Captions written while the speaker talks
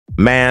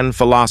Man,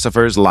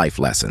 Philosophers, Life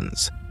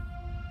Lessons.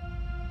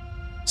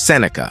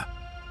 Seneca.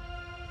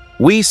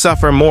 We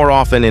suffer more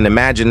often in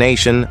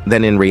imagination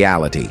than in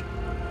reality.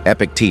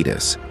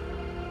 Epictetus.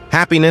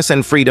 Happiness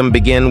and freedom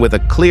begin with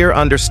a clear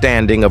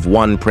understanding of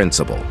one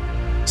principle.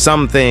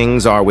 Some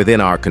things are within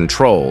our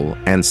control,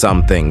 and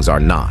some things are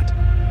not.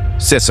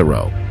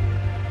 Cicero.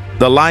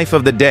 The life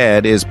of the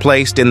dead is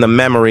placed in the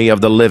memory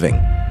of the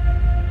living.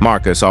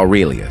 Marcus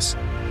Aurelius.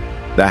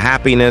 The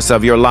happiness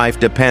of your life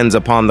depends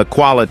upon the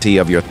quality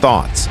of your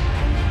thoughts.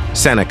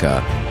 Seneca.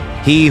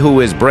 He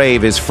who is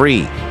brave is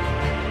free.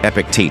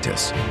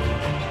 Epictetus.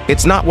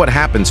 It's not what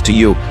happens to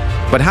you,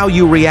 but how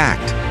you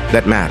react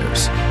that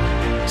matters.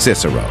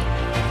 Cicero.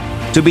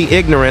 To be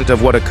ignorant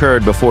of what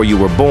occurred before you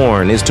were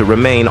born is to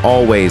remain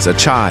always a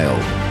child.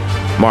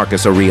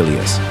 Marcus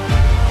Aurelius.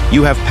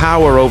 You have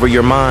power over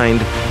your mind,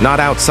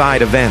 not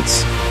outside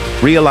events.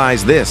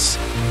 Realize this,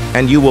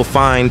 and you will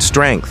find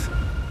strength.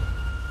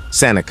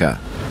 Seneca.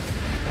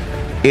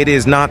 It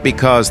is not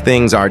because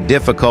things are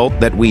difficult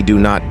that we do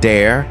not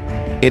dare.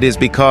 It is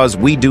because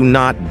we do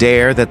not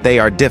dare that they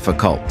are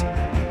difficult.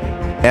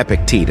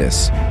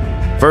 Epictetus.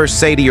 First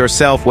say to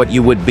yourself what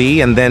you would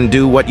be and then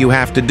do what you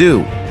have to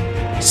do.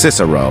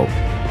 Cicero.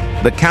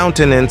 The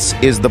countenance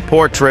is the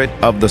portrait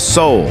of the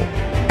soul,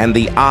 and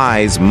the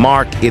eyes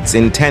mark its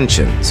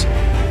intentions.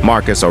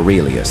 Marcus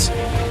Aurelius.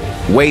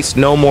 Waste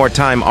no more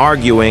time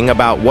arguing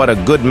about what a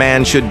good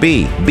man should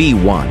be. Be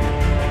one.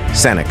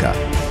 Seneca.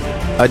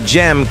 A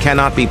gem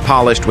cannot be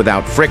polished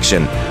without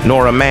friction,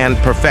 nor a man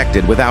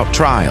perfected without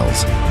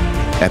trials.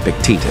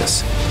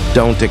 Epictetus.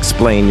 Don't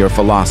explain your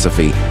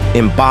philosophy,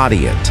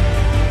 embody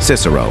it.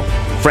 Cicero.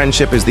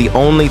 Friendship is the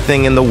only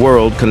thing in the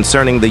world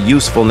concerning the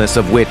usefulness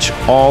of which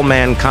all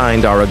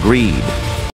mankind are agreed.